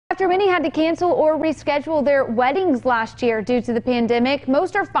After many had to cancel or reschedule their weddings last year due to the pandemic,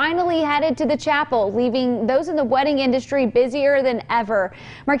 most are finally headed to the chapel, leaving those in the wedding industry busier than ever.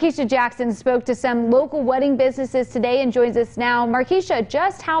 Markeisha Jackson spoke to some local wedding businesses today and joins us now. Markeisha,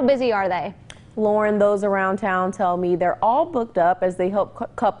 just how busy are they? Lauren, those around town tell me they're all booked up as they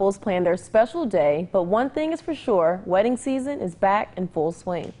help couples plan their special day. But one thing is for sure, wedding season is back in full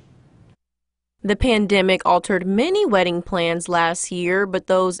swing. The pandemic altered many wedding plans last year, but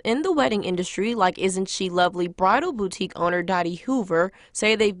those in the wedding industry, like Isn't She Lovely bridal boutique owner Dottie Hoover,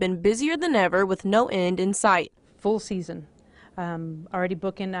 say they've been busier than ever with no end in sight. Full season. Already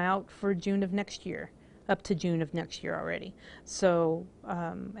booking out for June of next year, up to June of next year already. So,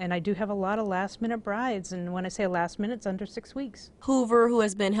 and I do have a lot of last minute brides, and when I say last minute, it's under 6 weeks. Hoover, who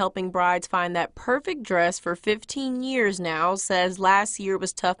has been helping brides find that perfect dress for 15 years now, says last year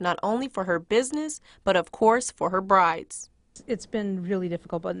was tough not only for her business, but of course for her brides. It's been really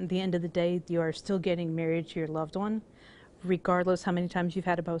difficult, but at the end of the day, you are still getting married to your loved one, regardless how many times you've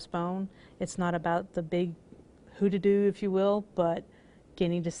had to postpone. It's not about the big who-to-do, if you will, but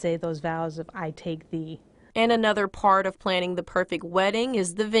getting to say those vows of I take thee. And another part of planning the perfect wedding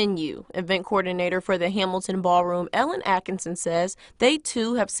is the venue. Event coordinator for the Hamilton Ballroom, Ellen Atkinson, says they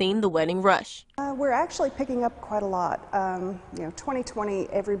too have seen the wedding rush. We're actually picking up quite a lot. 2020,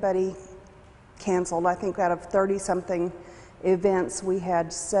 everybody canceled. I think out of 30-something events, we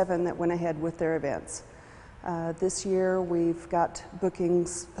had 7 that went ahead with their events. This year, we've got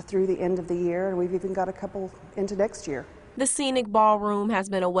bookings through the end of the year, and we've even got a couple into next year. The scenic ballroom has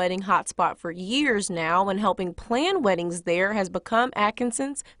been a wedding hotspot for years now, and helping plan weddings there has become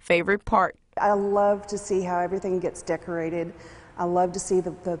Atkinson's favorite part. I love to see how everything gets decorated. I love to see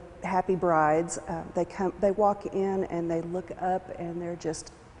the happy brides. They walk in and they look up and they're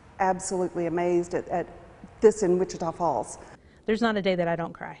just absolutely amazed at this in Wichita Falls. There's not a day that I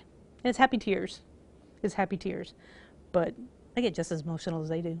don't cry. And it's happy tears. It's happy tears. But I get just as emotional as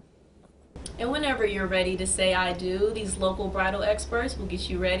they do. And whenever you're ready to say I do, these local bridal experts will get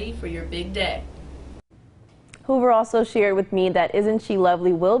you ready for your big day. Hoover also shared with me that Isn't She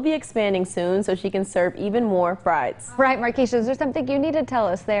Lovely will be expanding soon so she can serve even more brides. Right, Markeisha, is there something you need to tell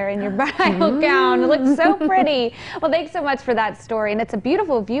us there in your bridal gown? It looks so pretty. Well, thanks so much for that story. And it's a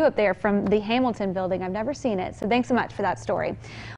beautiful view up there from the Hamilton building. I've never seen it. So thanks so much for that story.